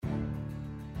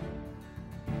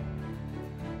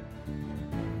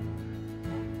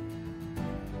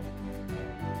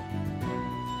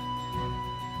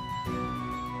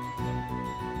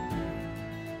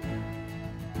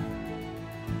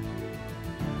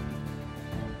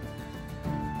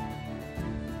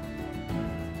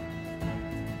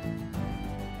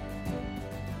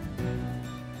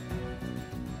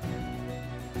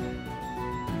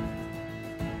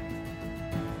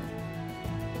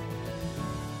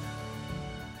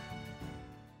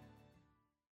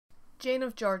Jane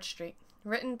of George Street,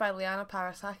 written by Liana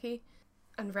Parasaki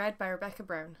and read by Rebecca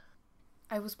Brown.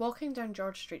 I was walking down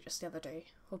George Street just the other day,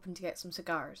 hoping to get some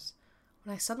cigars,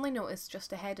 when I suddenly noticed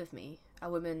just ahead of me a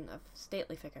woman of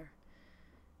stately figure.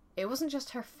 It wasn't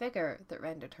just her figure that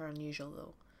rendered her unusual,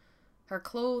 though. Her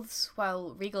clothes,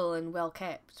 while regal and well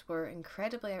kept, were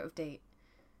incredibly out of date.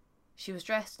 She was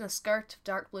dressed in a skirt of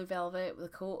dark blue velvet with a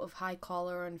coat of high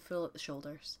collar and full at the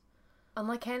shoulders.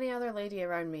 Unlike any other lady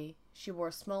around me, she wore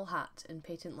a small hat and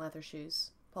patent leather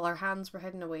shoes, while her hands were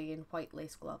hidden away in white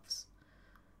lace gloves.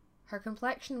 Her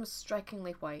complexion was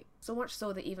strikingly white, so much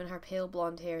so that even her pale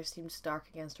blonde hair seemed stark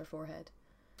against her forehead.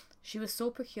 She was so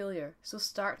peculiar, so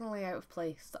startlingly out of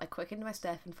place, that I quickened my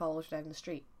step and followed her down the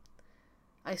street.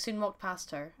 I soon walked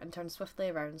past her and turned swiftly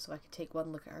around so I could take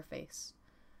one look at her face.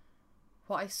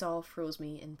 What I saw froze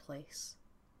me in place.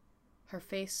 Her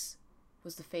face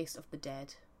was the face of the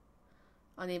dead.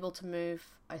 Unable to move,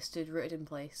 I stood rooted in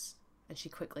place, and she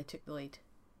quickly took the lead.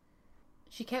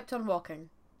 She kept on walking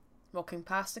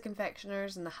past the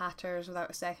confectioners and the hatters without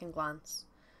a second glance.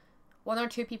 One or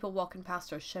two people walking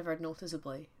past her shivered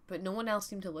noticeably, but no one else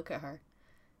seemed to look at her.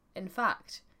 In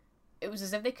fact, it was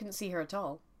as if they couldn't see her at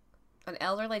all. An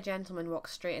elderly gentleman walked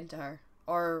straight into her,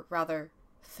 or rather,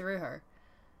 through her.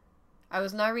 I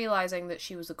was now realising that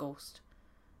she was a ghost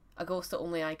that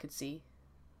only I could see.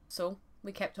 So,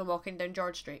 we kept on walking down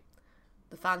George Street,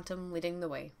 the phantom leading the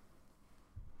way.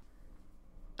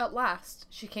 At last,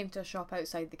 she came to a shop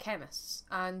outside the chemist's,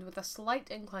 and with a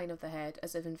slight incline of the head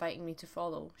as if inviting me to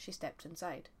follow, she stepped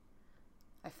inside.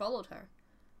 I followed her.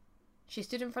 She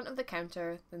stood in front of the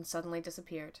counter, then suddenly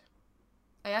disappeared.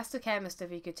 I asked the chemist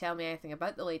if he could tell me anything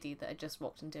about the lady that had just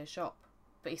walked into his shop,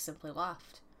 but he simply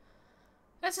laughed.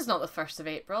 "This is not the 1st of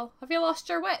April. Have you lost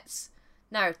your wits?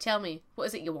 Now, tell me, what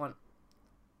is it you want?"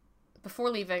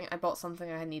 Before leaving, I bought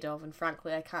something I had need of, and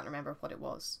frankly, I can't remember what it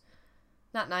was.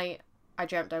 That night, I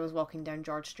dreamt I was walking down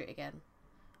George Street again.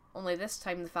 Only this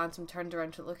time the phantom turned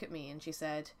around to look at me, and she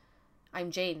said, "I'm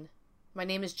Jane. My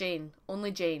name is Jane. Only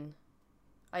Jane."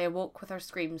 I awoke with her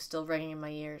screams still ringing in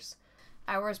my ears,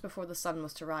 hours before the sun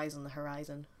was to rise on the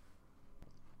horizon.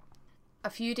 A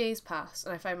few days passed,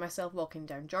 and I found myself walking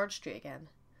down George Street again.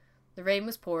 The rain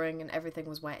was pouring, and everything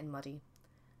was wet and muddy.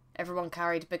 Everyone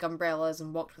carried big umbrellas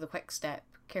and walked with a quick step,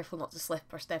 careful not to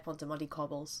slip or step onto muddy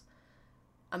cobbles.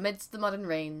 Amidst the mud and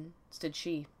rain stood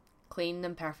she, clean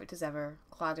and perfect as ever,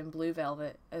 clad in blue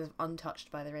velvet, as if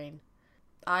untouched by the rain.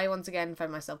 I once again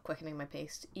found myself quickening my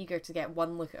pace, eager to get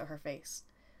one look at her face.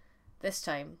 This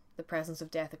time, the presence of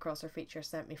death across her features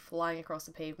sent me flying across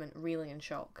the pavement, reeling in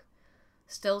shock.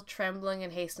 Still trembling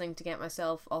and hastening to get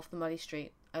myself off the muddy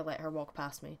street, I let her walk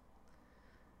past me.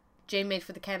 Jane made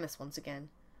for the chemist once again.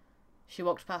 She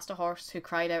walked past a horse, who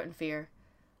cried out in fear.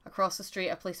 Across the street,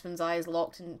 a policeman's eyes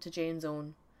locked into Jane's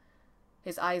own.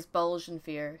 His eyes bulged in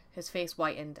fear, his face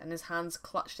whitened, and his hands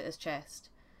clutched at his chest.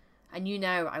 I knew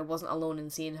now I wasn't alone in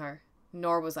seeing her,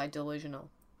 nor was I delusional.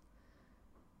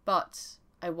 But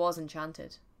I was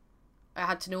enchanted. I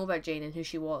had to know about Jane and who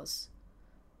she was.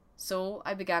 So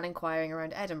I began inquiring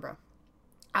around Edinburgh,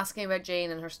 asking about Jane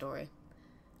and her story.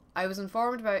 I was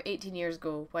informed about 18 years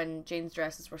ago, when Jane's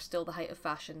dresses were still the height of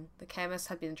fashion, the chemists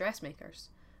had been dressmakers,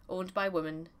 owned by a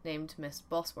woman named Miss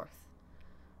Bosworth.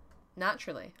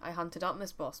 Naturally, I hunted up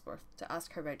Miss Bosworth to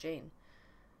ask her about Jane.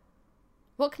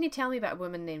 "What can you tell me about a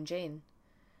woman named Jane?"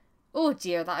 "Oh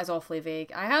dear, that is awfully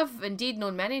vague. I have indeed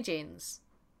known many Janes,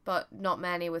 but not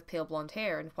many with pale blonde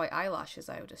hair and white eyelashes,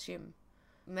 I would assume."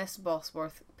 Miss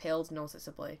Bosworth paled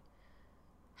noticeably.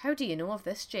 "How do you know of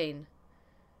this Jane?"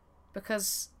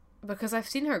 Because I've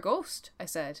seen her ghost," I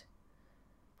said.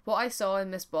 What I saw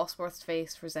in Miss Bosworth's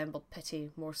face resembled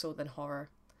pity more so than horror.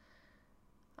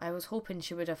 "I was hoping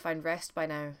she would have found rest by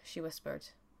now," she whispered,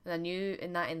 and I knew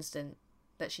in that instant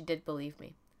that she did believe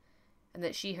me, and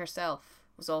that she herself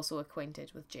was also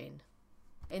acquainted with Jane.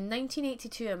 In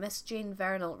 1982, a Miss Jane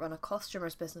Vernal ran a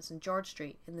costumer's business in George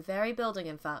Street, in the very building,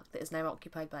 in fact, that is now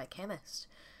occupied by a chemist.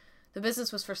 The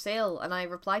business was for sale, and I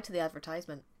replied to the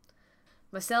advertisement.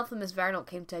 Myself and Miss Vernal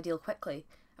came to a deal quickly,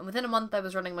 and within a month I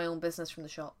was running my own business from the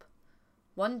shop.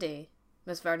 One day,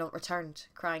 Miss Vernal returned,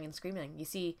 crying and screaming. You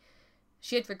see,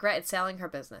 she had regretted selling her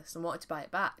business and wanted to buy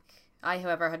it back. I,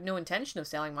 however, had no intention of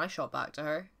selling my shop back to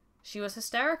her. She was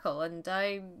hysterical, and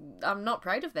I'm not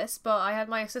proud of this, but I had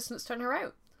my assistants turn her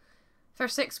out. For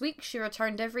 6 weeks she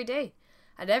returned every day,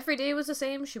 and every day was the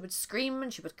same. She would scream,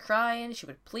 and she would cry, and she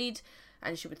would plead,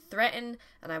 and she would threaten,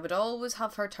 and I would always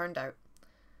have her turned out.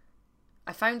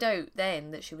 I found out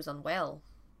then that she was unwell.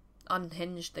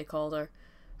 Unhinged, they called her.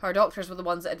 Her doctors were the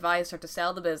ones that advised her to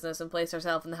sell the business and place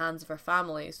herself in the hands of her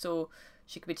family so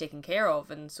she could be taken care of,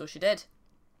 and so she did.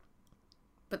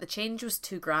 But the change was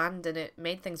too grand and it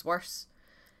made things worse,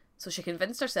 so she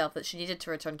convinced herself that she needed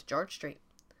to return to George Street.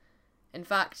 In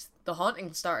fact, the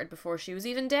haunting started before she was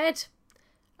even dead.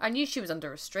 I knew she was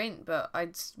under restraint, but I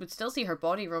would still see her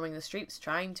body roaming the streets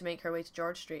trying to make her way to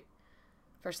George Street.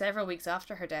 For several weeks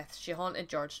after her death, she haunted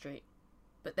George Street.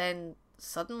 But then,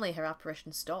 suddenly her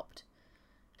apparition stopped.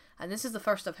 And this is the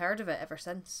first I've heard of it ever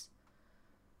since.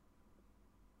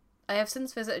 I have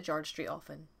since visited George Street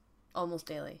often, almost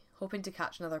daily, hoping to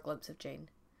catch another glimpse of Jane.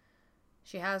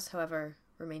 She has, however,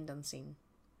 remained unseen.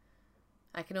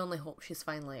 I can only hope she's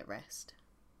finally at rest.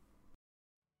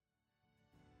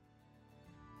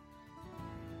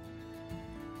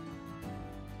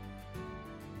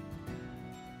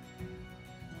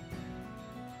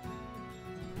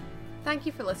 Thank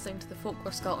you for listening to the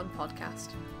Folklore Scotland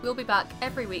podcast. We'll be back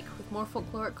every week with more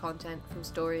folkloric content from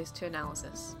stories to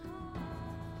analysis.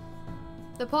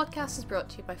 The podcast is brought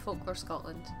to you by Folklore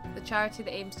Scotland, the charity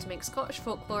that aims to make Scottish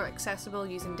folklore accessible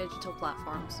using digital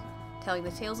platforms, telling the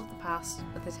tales of the past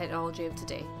with the technology of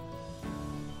today.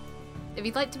 If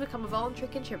you'd like to become a voluntary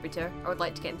contributor or would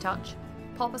like to get in touch,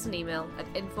 pop us an email at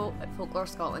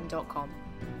info@folklorescotland.com,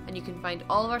 and you can find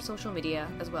all of our social media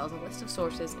as well as a list of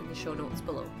sources in the show notes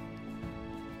below.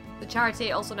 The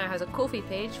charity also now has a Ko-fi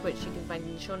page, which you can find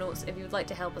in the show notes if you would like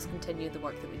to help us continue the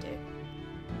work that we do.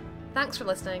 Thanks for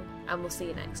listening, and we'll see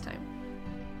you next time.